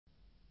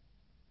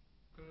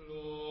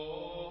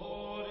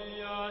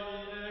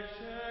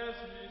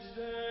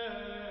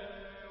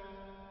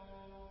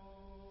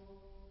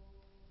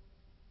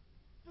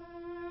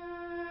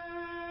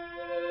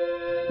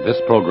This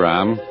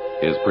program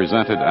is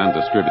presented and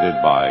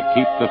distributed by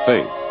Keep the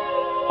Faith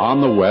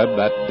on the web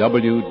at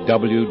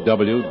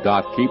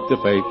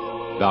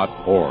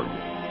www.keepthefaith.org.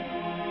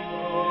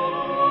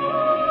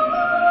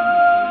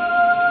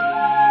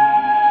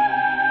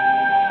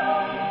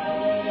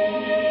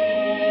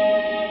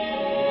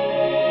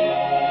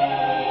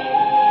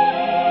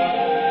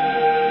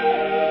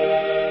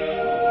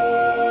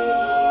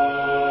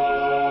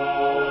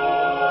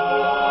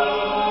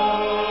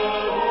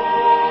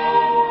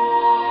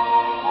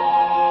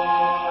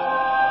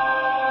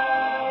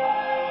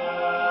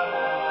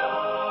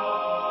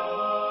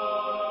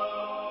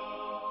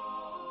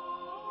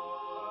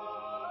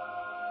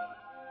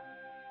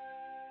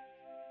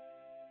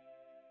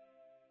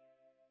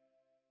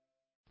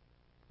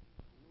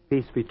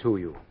 Peace be to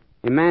you.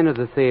 A man of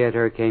the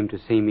theater came to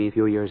see me a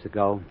few years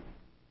ago.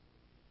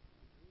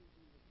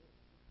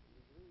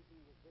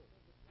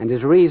 And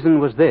his reason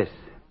was this.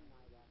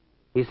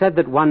 He said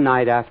that one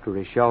night after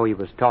a show he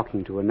was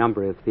talking to a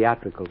number of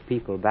theatrical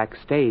people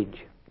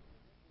backstage.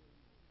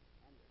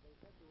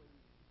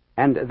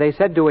 And they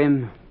said to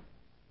him,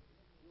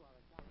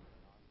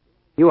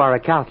 "You are a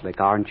Catholic,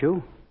 aren't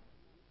you?"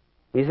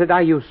 He said,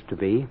 "I used to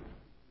be."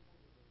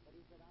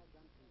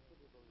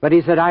 But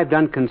he said, "I've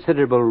done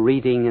considerable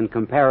reading in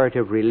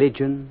comparative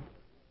religion,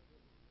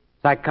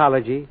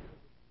 psychology,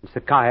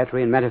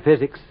 psychiatry, and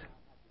metaphysics,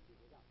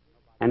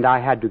 and I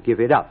had to give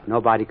it up.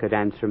 Nobody could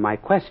answer my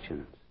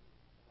questions."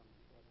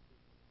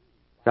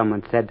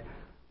 Someone said,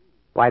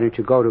 "Why don't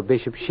you go to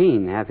Bishop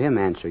Sheen, have him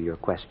answer your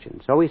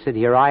questions?" So he said,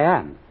 "Here I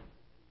am.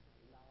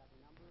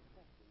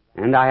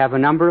 And I have a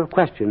number of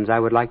questions I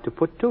would like to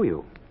put to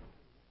you."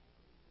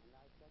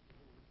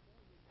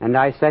 And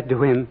I said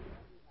to him,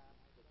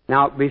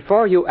 "Now,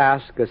 before you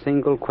ask a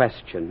single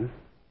question,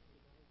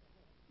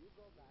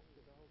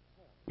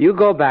 you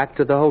go back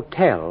to the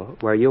hotel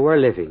where you were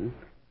living,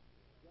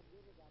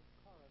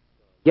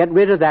 get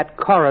rid of that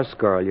chorus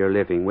girl you're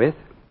living with,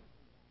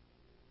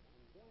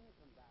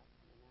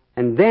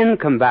 and then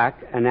come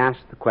back and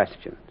ask the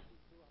questions."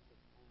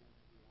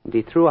 And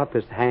he threw up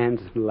his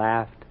hands and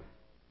laughed,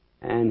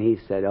 and he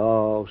said,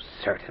 "Oh,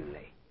 certainly.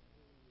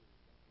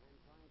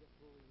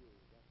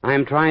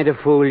 I'm trying to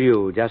fool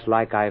you just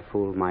like I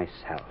fooled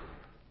myself."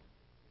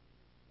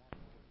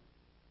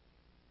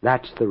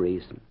 That's the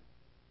reason.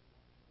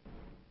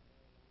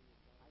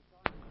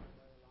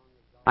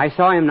 I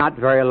saw him not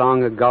very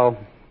long ago,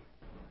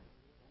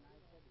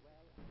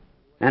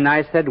 and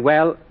I said,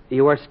 "Well,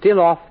 you are still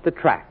off the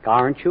track,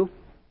 aren't you?"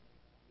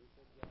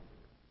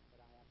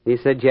 He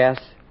said, "Yes,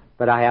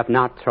 but I have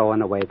not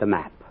thrown away the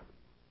map."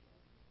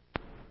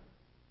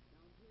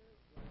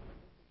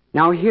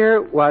 Now, here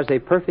was a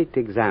perfect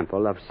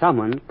example of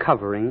someone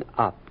covering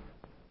up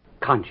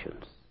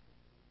conscience.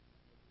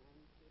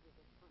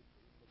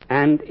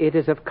 And it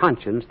is of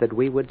conscience that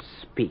we would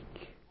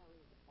speak.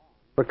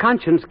 For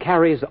conscience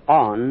carries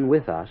on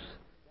with us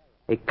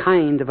a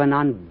kind of an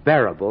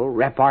unbearable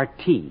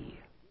repartee.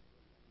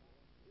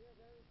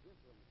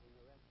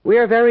 We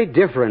are very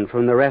different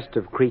from the rest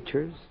of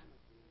creatures,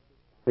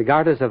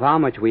 regardless of how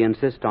much we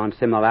insist on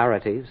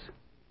similarities.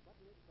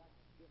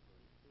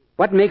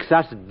 What makes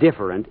us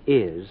different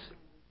is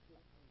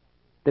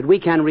that we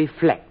can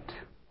reflect,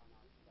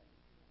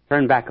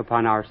 turn back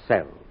upon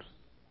ourselves.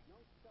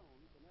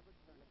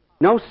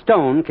 No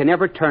stone can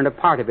ever turn a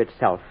part of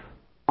itself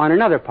on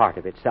another part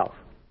of itself.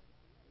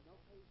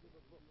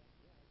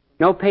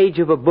 No page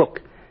of a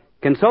book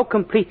can so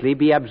completely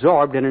be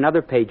absorbed in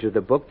another page of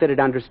the book that it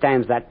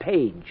understands that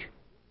page.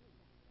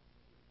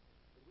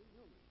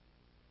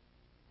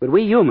 But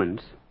we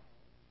humans,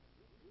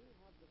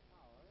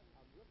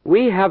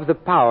 we have the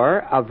power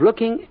of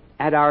looking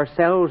at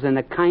ourselves in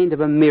a kind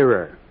of a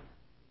mirror.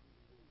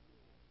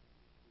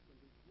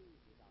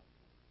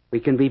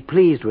 We can be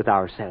pleased with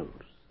ourselves.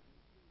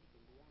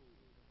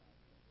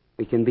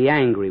 We can be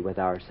angry with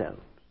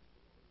ourselves.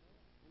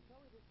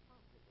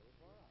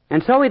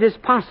 And so it is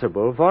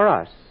possible for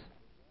us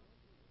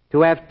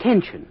to have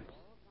tensions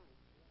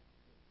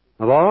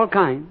of all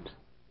kinds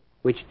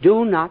which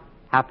do not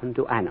happen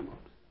to animals.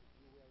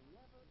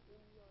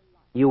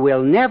 You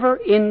will never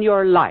in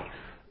your life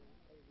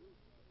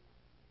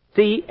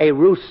see a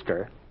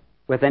rooster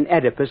with an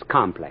Oedipus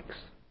complex.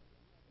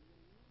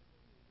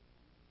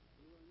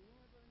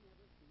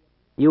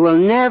 You will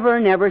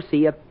never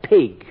see a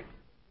pig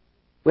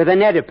with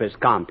an Oedipus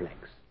complex.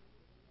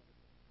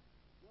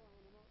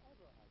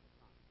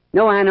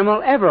 No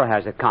animal ever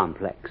has a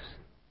complex.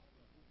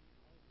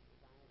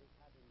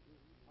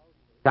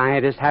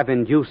 Scientists have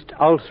induced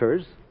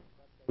ulcers,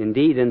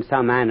 indeed in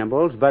some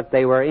animals, but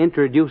they were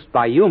introduced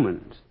by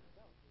humans.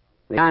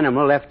 The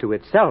animal left to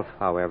itself,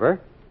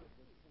 however,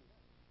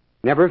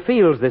 never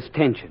feels this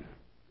tension.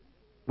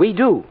 We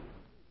do.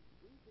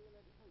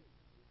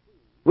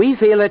 We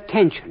feel a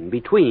tension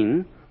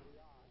between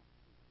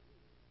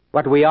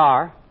what we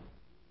are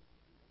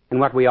and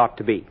what we ought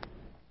to be.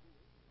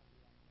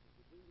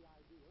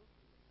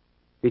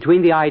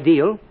 Between the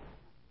ideal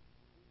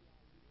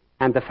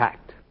and the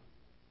fact.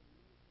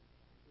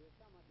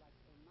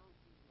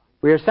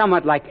 We are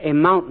somewhat like a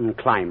mountain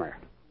climber.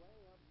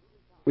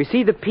 We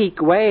see the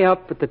peak way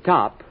up at the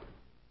top,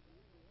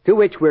 to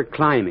which we're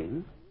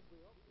climbing,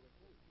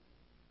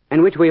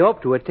 and which we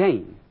hope to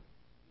attain.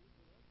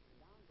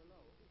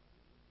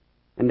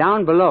 And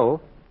down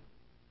below,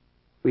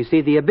 we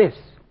see the abyss,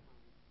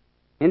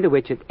 into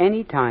which at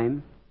any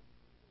time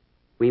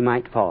we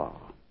might fall.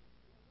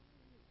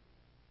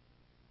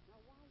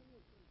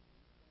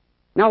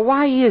 Now,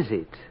 why is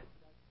it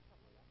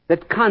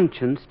that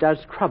conscience does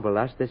trouble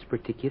us this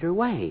particular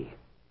way,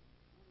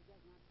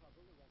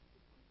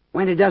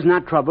 when it does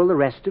not trouble the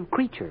rest of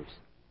creatures?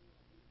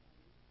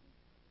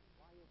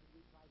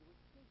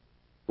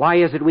 Why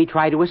is it we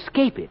try to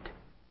escape it?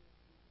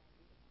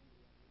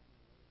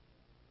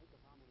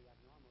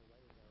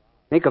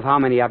 Think of how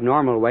many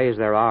abnormal ways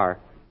there are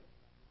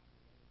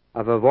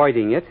of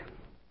avoiding it.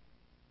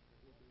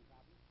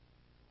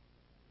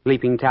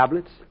 Sleeping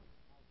tablets,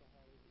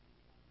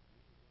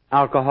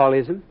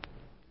 alcoholism.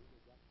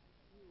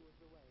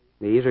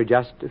 These are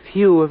just a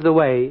few of the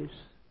ways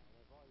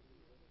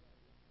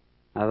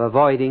of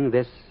avoiding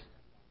this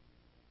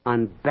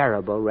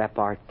unbearable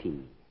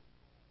repartee.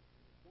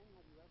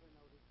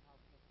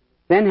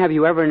 Then have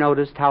you ever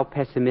noticed how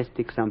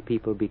pessimistic some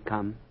people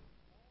become?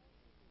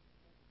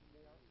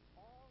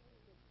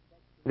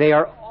 They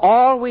are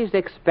always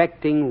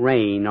expecting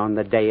rain on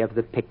the day of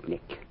the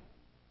picnic.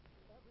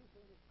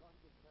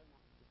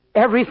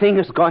 Everything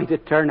is going to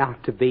turn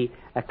out to be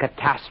a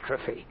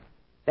catastrophe.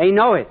 They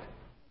know it.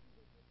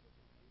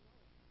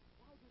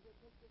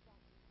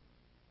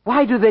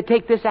 Why do they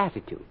take this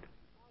attitude?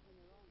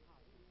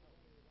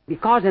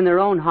 Because in their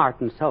own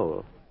heart and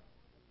soul,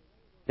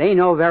 they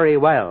know very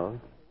well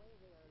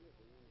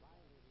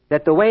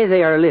that the way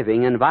they are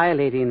living and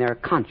violating their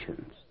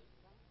conscience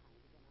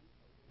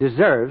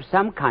deserves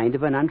some kind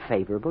of an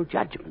unfavorable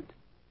judgment.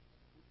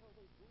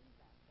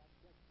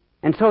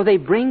 And so they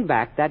bring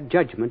back that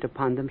judgment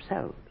upon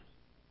themselves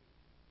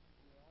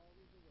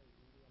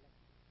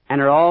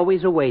and are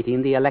always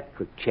awaiting the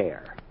electric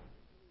chair.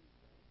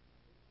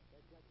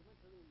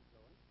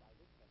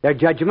 Their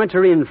judgments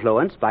are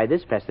influenced by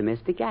this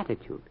pessimistic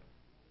attitude.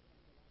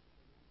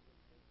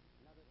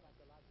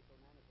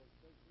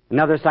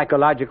 Another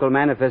psychological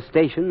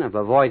manifestation of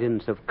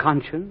avoidance of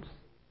conscience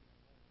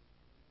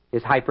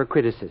is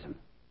hypercriticism.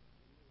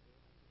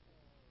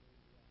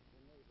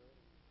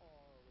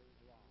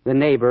 The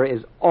neighbor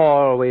is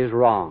always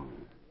wrong.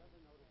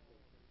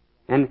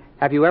 And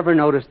have you ever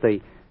noticed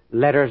the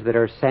letters that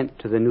are sent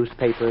to the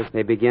newspapers?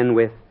 They begin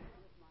with,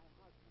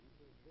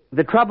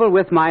 "The trouble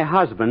with my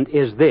husband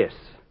is this.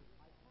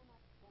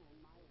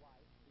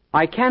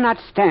 I cannot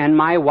stand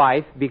my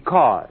wife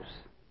because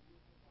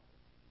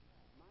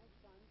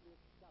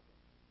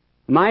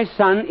my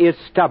son is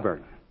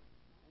stubborn."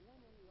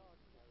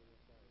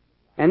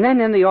 And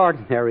then in the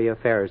ordinary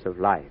affairs of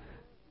life,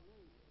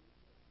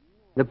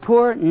 the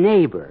poor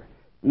neighbor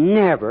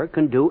never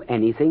can do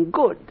anything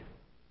good.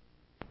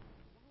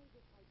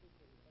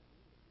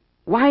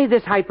 Why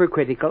this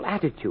hypercritical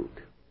attitude?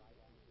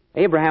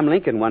 Abraham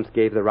Lincoln once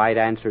gave the right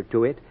answer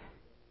to it.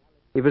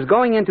 He was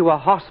going into a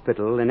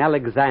hospital in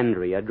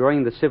Alexandria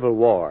during the Civil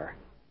War,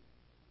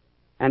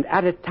 and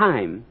at a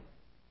time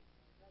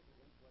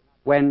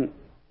when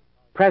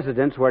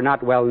presidents were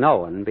not well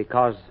known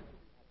because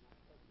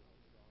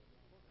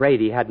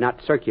Brady had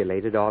not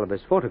circulated all of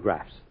his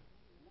photographs.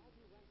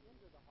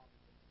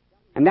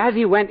 And as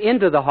he went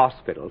into the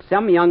hospital,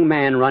 some young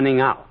man running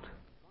out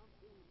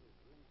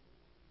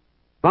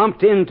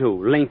bumped into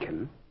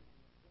Lincoln,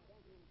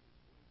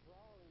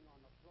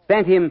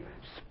 sent him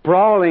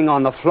sprawling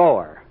on the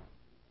floor,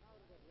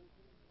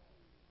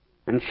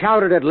 and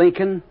shouted at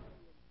Lincoln,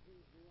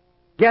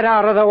 "Get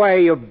out of the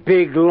way, you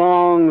big,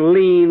 long,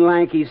 lean,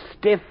 lanky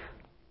stiff."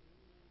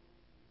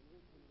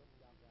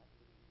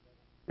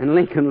 And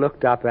Lincoln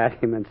looked up at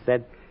him and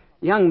said,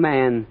 "Young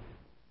man,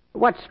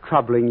 what's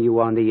troubling you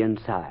on the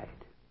inside?"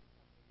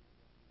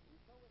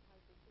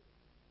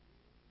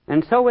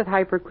 And so with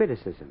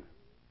hypercriticism.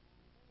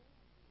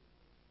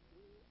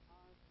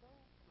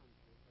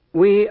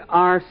 We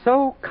are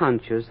so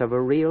conscious of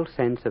a real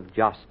sense of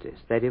justice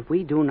that if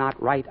we do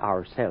not right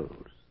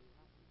ourselves,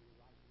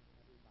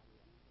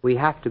 we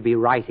have to be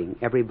righting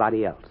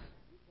everybody else.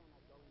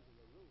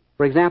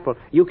 For example,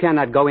 you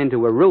cannot go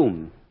into a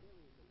room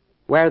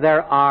where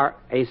there are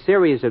a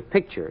series of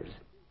pictures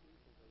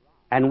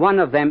and one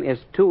of them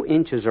is 2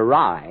 inches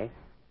awry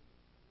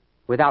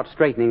without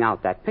straightening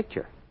out that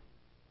picture.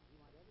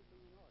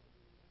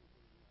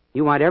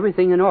 You want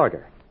everything in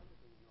order.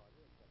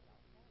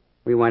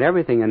 We want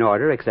everything in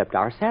order except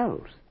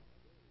ourselves.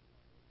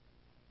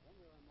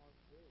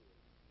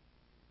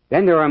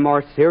 Then there are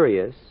more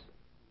serious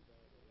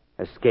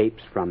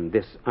escapes from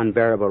this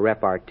unbearable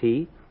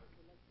repartee.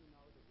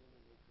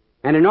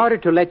 And in order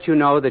to let you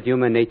know that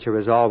human nature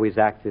has always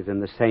acted in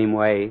the same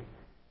way,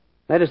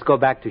 let us go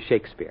back to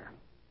Shakespeare.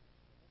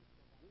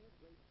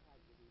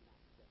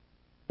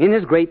 In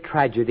his great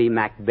tragedy,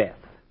 Macbeth,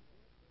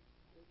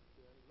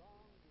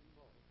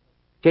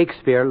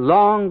 Shakespeare,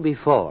 long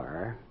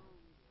before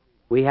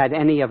we had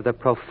any of the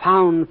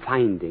profound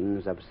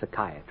findings of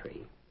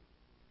psychiatry.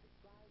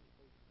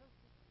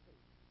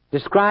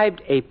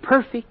 Described a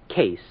perfect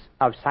case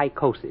of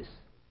psychosis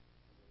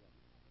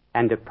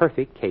and a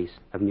perfect case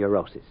of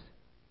neurosis.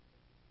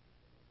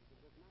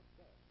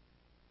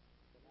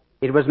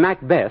 It was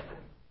Macbeth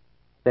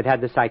that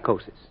had the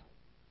psychosis.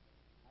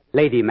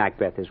 Lady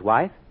Macbeth, his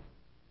wife,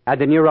 had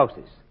the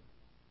neurosis.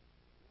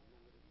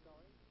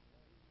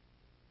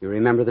 You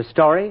remember the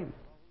story?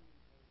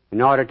 In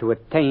order to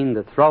attain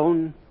the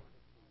throne,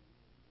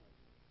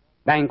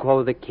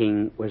 Banquo the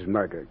king was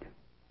murdered.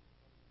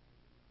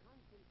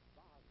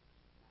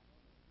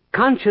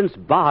 Conscience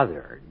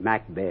bothered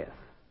Macbeth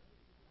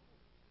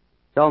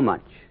so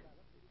much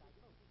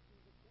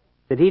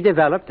that he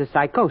developed a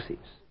psychosis,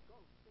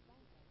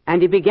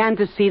 and he began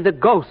to see the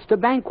ghost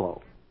of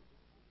Banquo.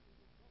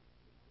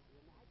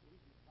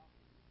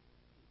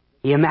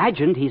 He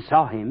imagined he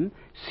saw him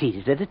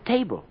seated at a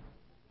table.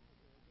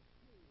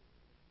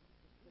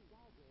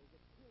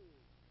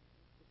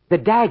 The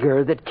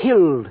dagger that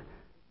killed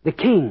the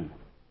king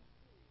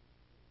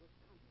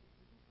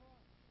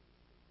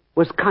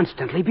was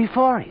constantly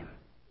before him.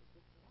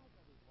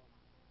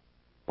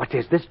 What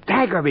is this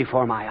dagger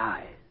before my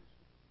eyes?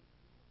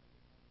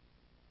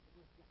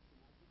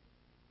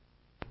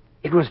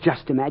 It was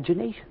just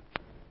imagination,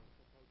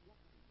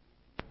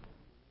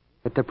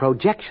 but the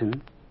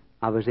projection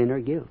of his inner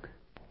guilt.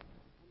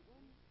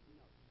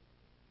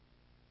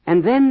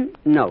 And then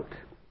note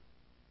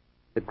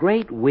the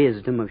great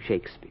wisdom of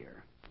Shakespeare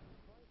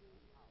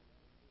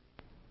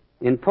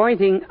in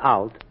pointing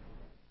out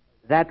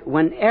that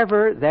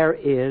whenever there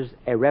is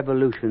a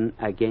revolution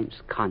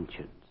against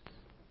conscience,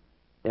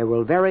 there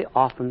will very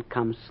often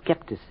come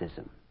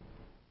skepticism,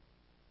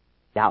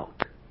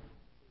 doubt,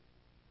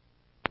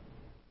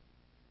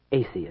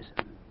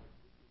 atheism,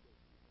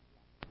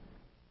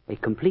 a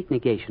complete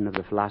negation of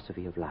the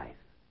philosophy of life.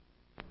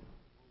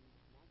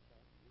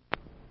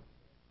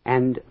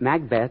 And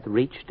Macbeth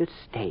reached a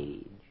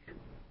stage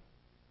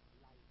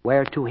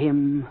where to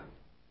him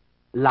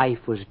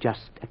life was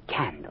just a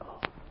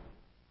candle.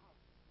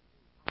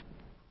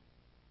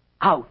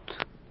 Out,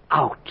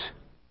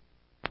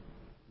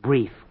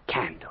 brief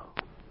candle.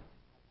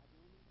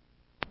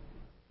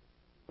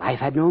 Life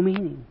had no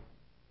meaning.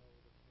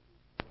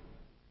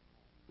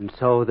 And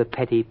so the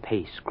petty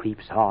pace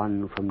creeps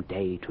on from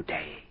day to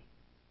day.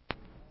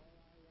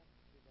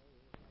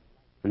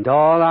 And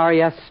all our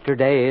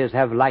yesterdays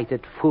have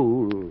lighted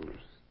fools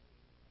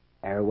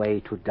their way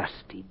to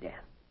dusty death.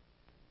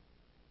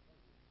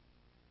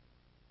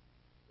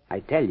 I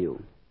tell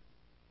you,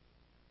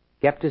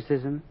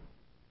 skepticism,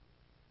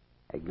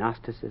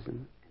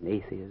 agnosticism, and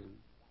atheism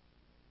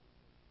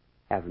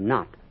have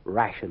not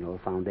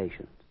rational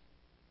foundations.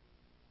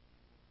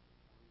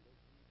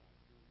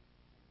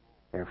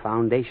 Their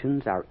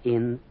foundations are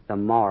in the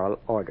moral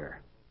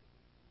order.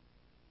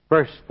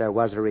 First, there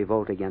was a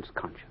revolt against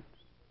conscience.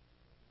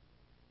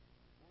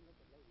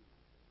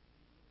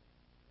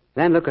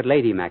 Then look at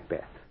Lady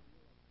Macbeth.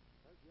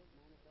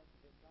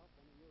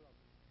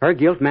 Her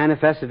guilt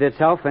manifested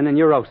itself in a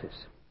neurosis.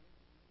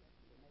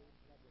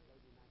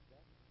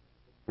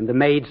 And the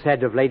maid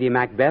said of Lady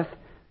Macbeth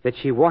that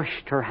she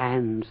washed her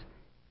hands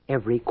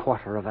every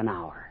quarter of an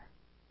hour.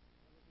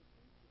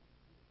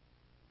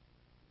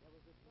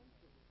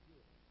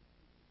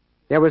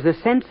 There was a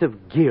sense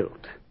of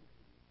guilt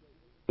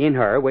in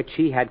her which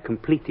she had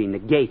completely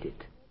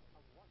negated.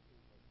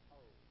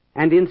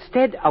 And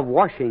instead of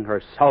washing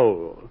her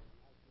soul,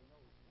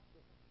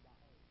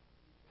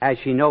 as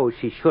she knows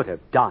she should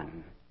have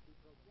done,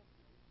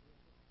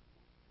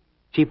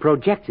 she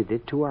projected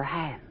it to her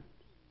hands.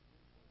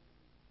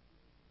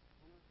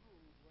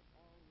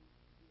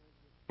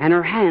 And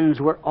her hands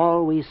were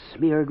always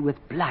smeared with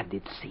blood,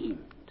 it seemed.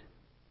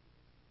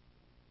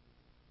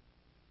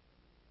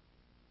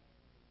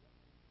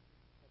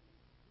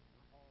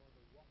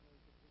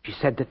 She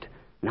said that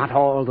not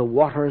all the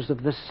waters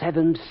of the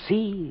 7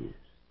 seas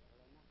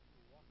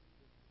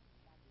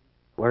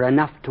were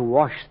enough to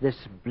wash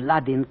this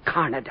blood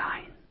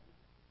incarnadine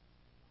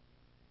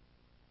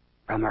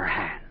from her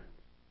hands.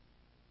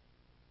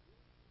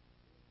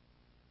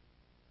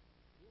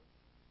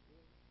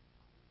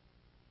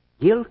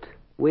 Guilt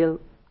will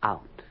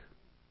out.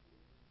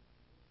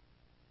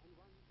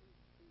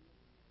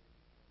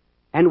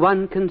 And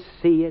one can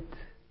see it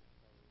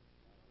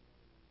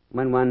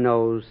when one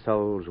knows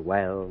souls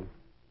well,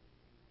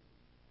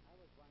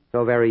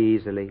 so very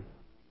easily.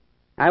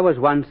 I was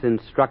once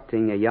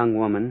instructing a young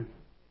woman,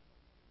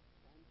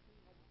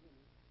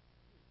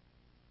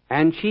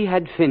 and she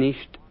had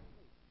finished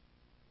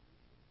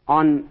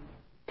on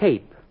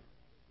tape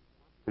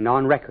and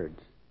on records,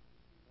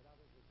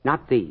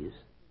 not these,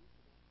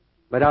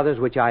 but others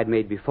which I had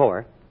made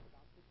before.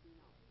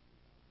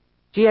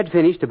 She had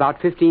finished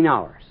about 15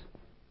 hours.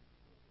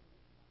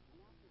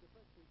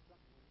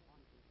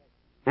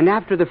 And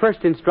after the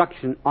first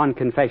instruction on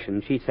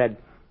confession, she said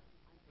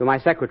to my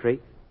secretary,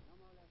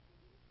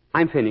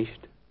 "I'm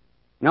finished.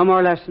 No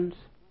more lessons.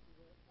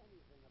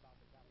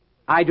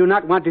 I do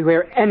not want to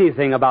hear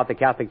anything about the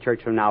Catholic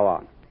Church from now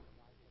on."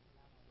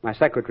 My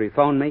secretary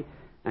phoned me,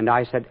 and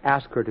I said,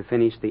 ask her to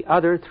finish the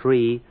other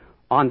 3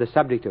 on the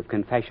subject of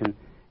confession,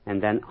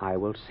 and then I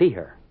will see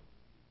her.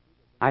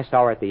 I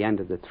saw her at the end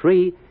of the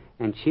 3,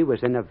 and she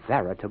was in a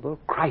veritable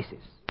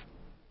crisis.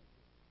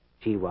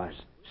 She was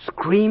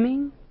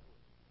screaming,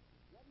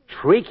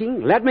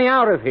 shrieking, let me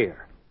out of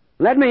here.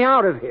 Let me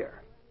out of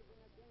here.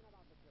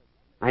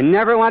 I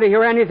never want to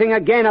hear anything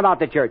again about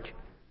the church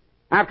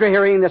after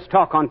hearing this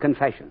talk on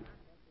confession.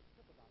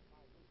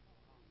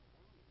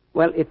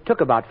 Well, it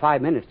took about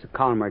 5 minutes to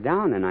calm her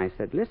down, and I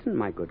said, listen,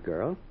 my good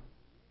girl,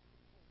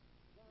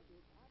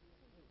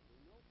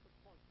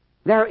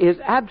 there is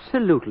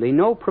absolutely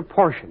no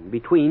proportion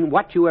between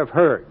what you have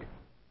heard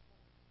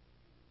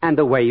and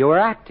the way you are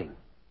acting.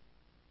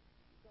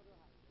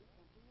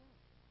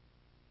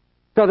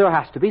 So there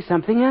has to be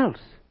something else.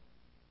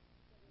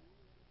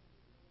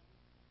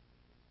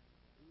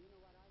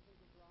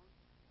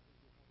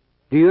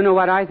 Do you know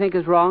what I think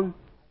is wrong?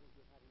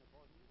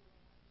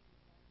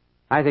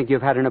 I think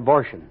you've had an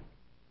abortion.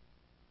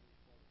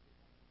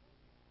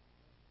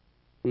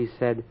 He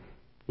said,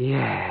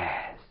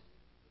 yes.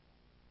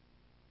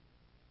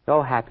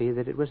 So happy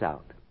that it was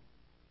out.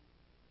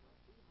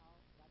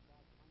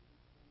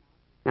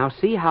 Now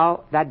see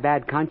how that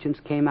bad conscience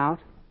came out?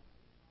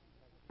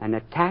 An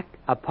attack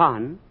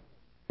upon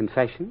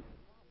confession,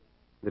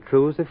 the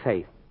truths of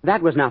faith.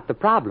 That was not the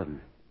problem.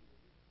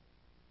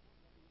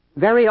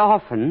 Very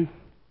often,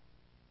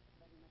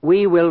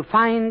 we will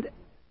find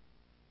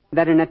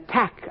that an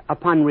attack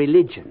upon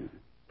religion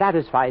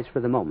satisfies for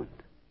the moment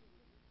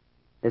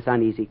this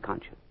uneasy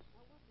conscience.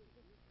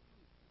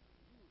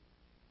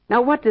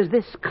 Now, what does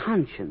this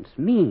conscience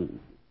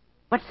mean?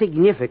 What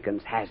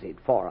significance has it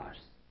for us?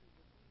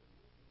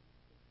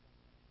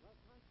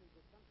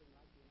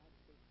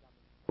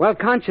 Well,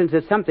 conscience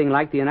is something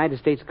like the United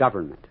States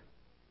government.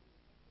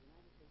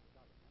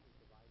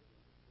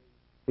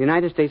 The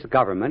United States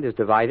government is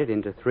divided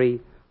into 3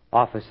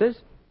 offices: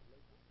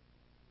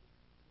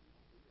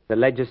 the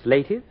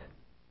legislative,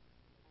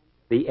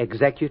 the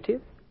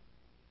executive,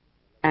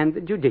 and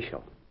the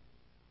judicial.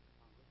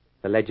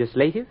 The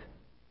legislative,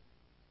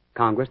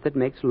 Congress that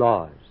makes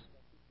laws.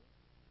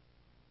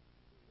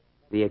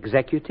 The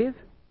executive,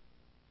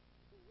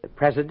 the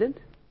president,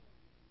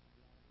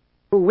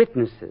 who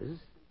witnesses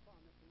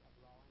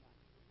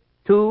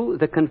to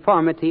the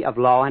conformity of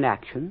law and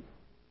action.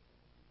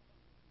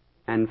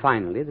 And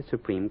finally, the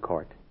Supreme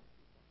Court,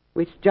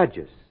 which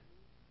judges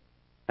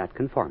that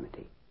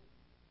conformity.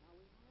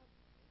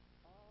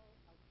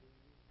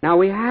 Now,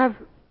 we have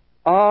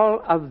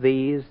all of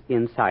these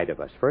inside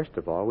of us. First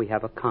of all, we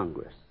have a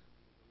Congress.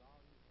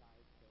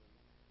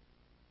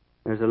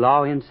 There's a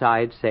law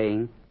inside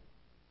saying,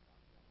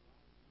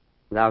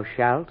 thou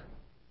shalt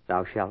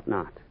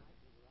not.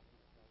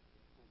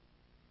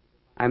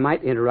 I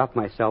might interrupt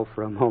myself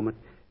for a moment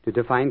to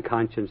define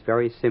conscience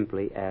very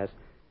simply as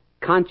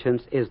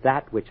conscience is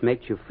that which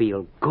makes you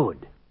feel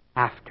good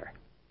after.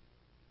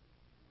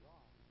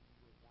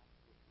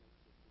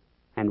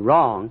 And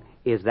wrong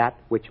is that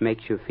which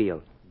makes you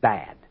feel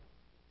bad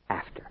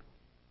after.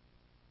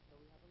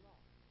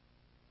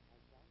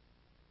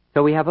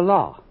 So we have a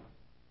law.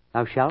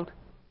 Thou shalt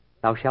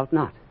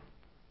not.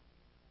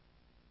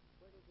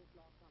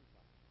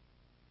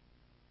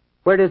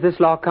 Where does this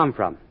law come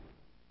from?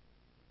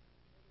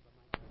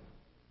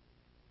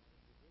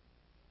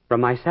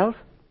 From myself?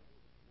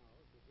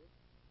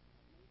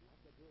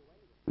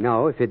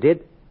 No, if it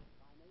did,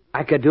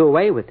 I could do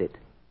away with it.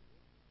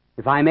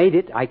 If I made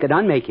it, I could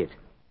unmake it.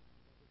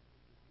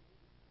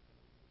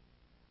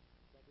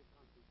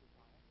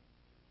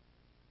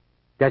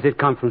 Does it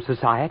come from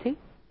society?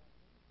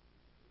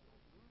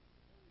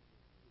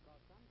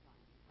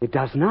 It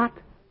does not.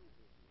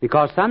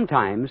 Because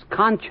sometimes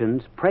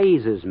conscience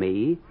praises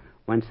me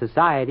when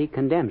society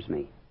condemns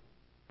me.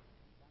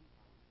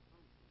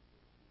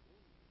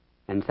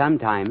 And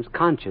sometimes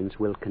conscience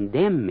will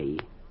condemn me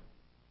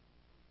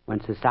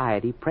when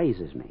society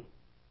praises me.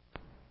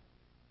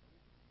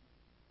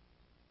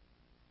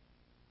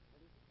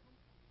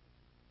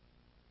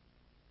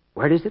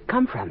 Where does it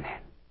come from then?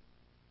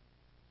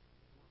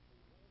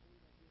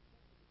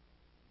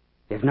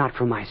 If not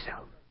from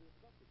myself.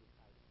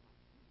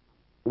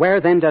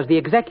 Where then does the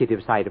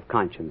executive side of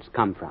conscience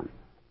come from?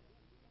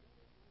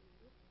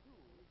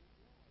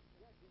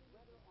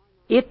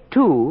 It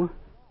too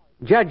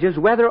judges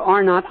whether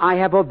or not I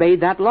have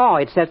obeyed that law.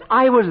 It says,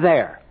 I was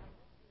there.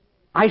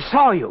 I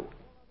saw you.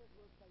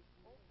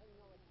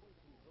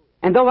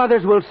 And though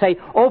others will say,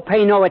 oh,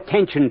 pay no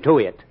attention to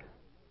it,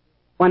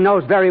 one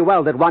knows very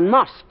well that one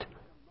must.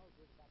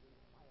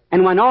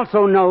 And one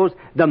also knows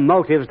the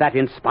motives that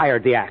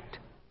inspired the act.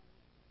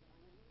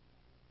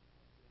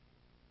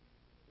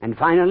 And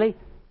finally,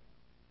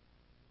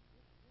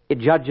 it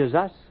judges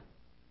us.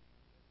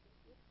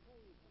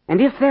 And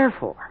if,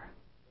 therefore,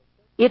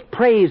 it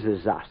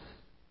praises us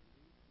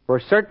for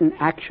certain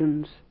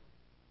actions,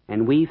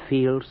 and we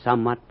feel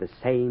somewhat the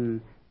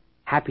same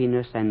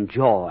happiness and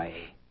joy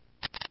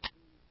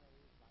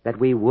that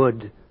we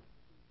would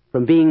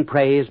from being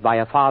praised by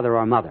a father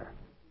or mother,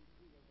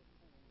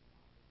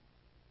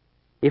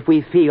 if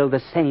we feel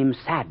the same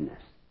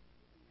sadness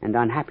and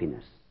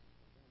unhappiness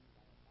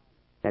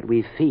that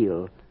we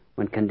feel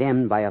when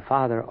condemned by a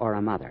father or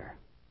a mother,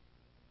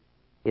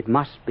 it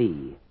must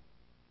be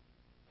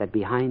that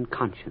behind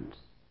conscience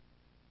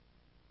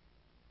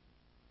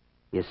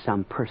is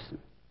some person,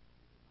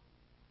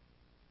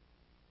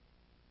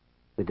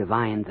 the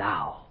divine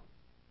thou,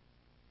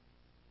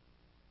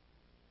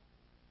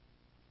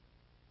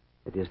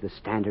 that is the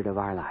standard of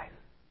our life.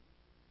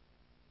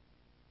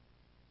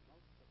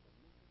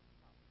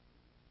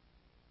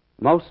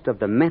 Most of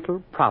the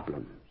mental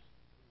problems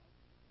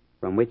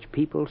from which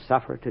people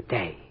suffer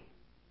today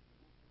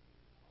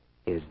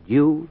is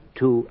due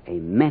to a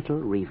mental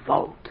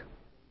revolt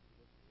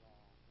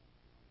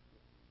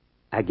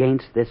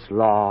against this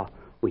law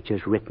which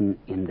is written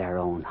in their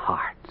own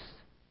hearts.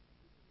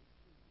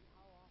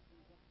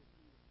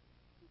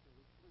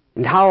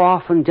 And how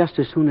often, just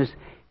as soon as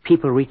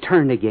people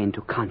return again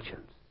to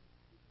conscience,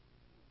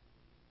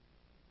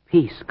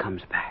 peace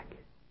comes back.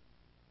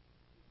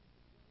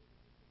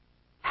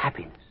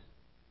 Happiness.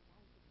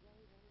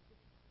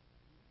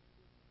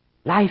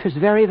 Life is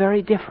very,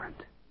 very different.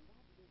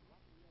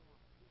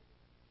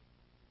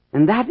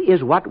 And that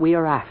is what we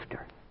are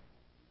after.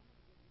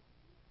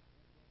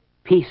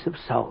 Peace of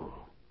soul.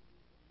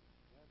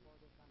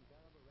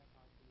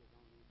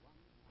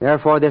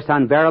 Therefore, this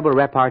unbearable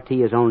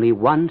repartee is only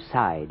one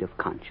side of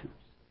conscience.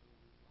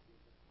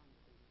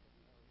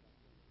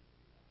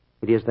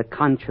 It is the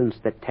conscience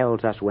that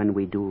tells us when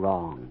we do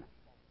wrong,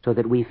 so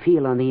that we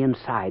feel on the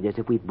inside as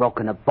if we've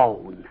broken a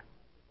bone.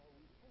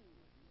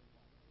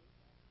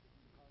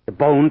 The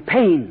bone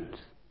pains,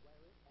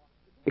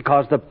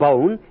 because the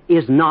bone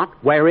is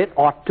not where it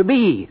ought to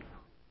be.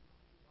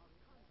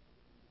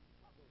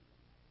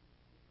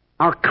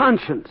 Our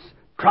conscience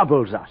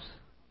troubles us,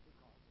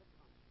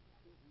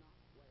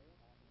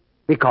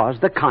 because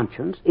the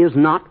conscience is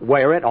not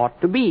where it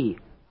ought to be.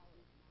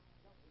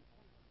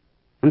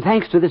 And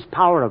thanks to this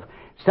power of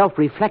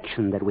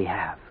self-reflection that we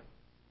have,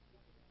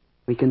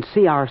 we can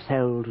see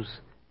ourselves,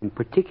 and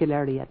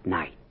particularly at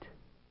night.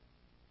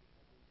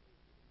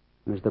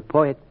 As the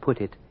poet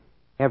put it,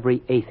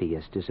 every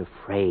atheist is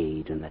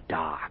afraid in the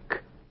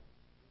dark.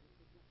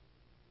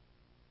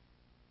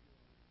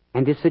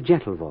 And it's a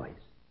gentle voice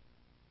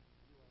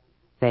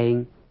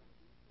saying,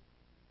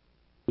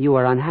 you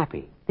are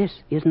unhappy. This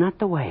is not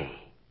the way.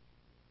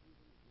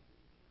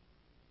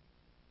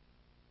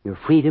 Your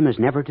freedom is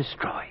never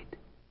destroyed.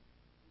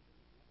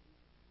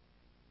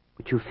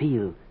 But you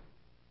feel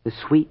the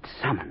sweet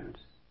summons.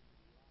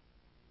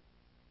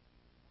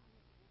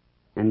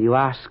 And you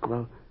ask,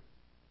 well,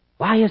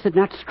 why is it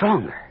not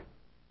stronger?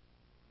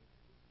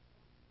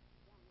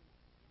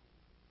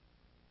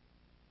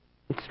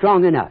 It's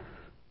strong enough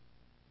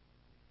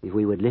if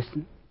we would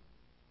listen.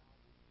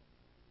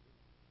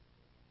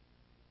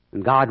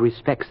 And God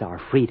respects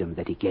our freedom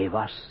that He gave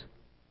us.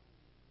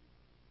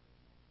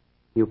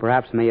 You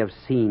perhaps may have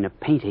seen a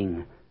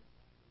painting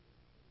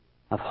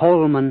of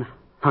Holman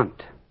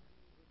Hunt.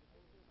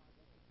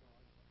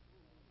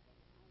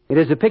 It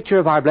is a picture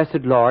of our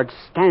blessed Lord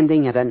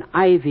standing at an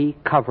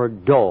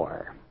ivy-covered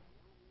door,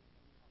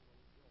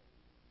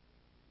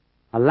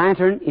 a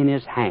lantern in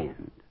His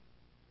hand,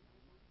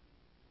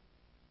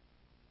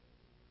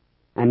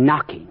 and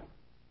knocking.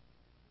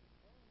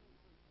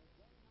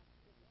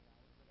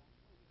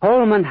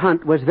 Holman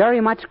Hunt was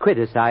very much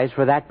criticized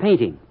for that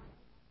painting.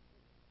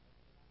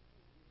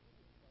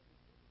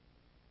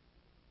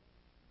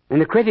 And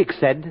the critics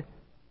said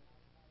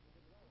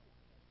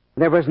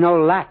there was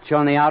no latch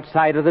on the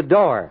outside of the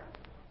door.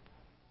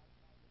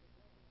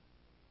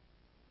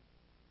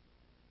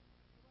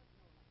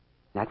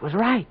 That was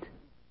right.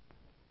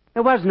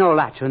 There was no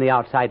latch on the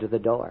outside of the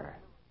door.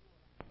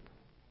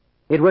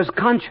 It was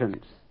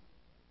conscience.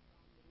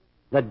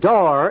 The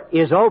door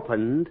is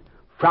opened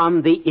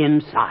from the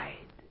inside.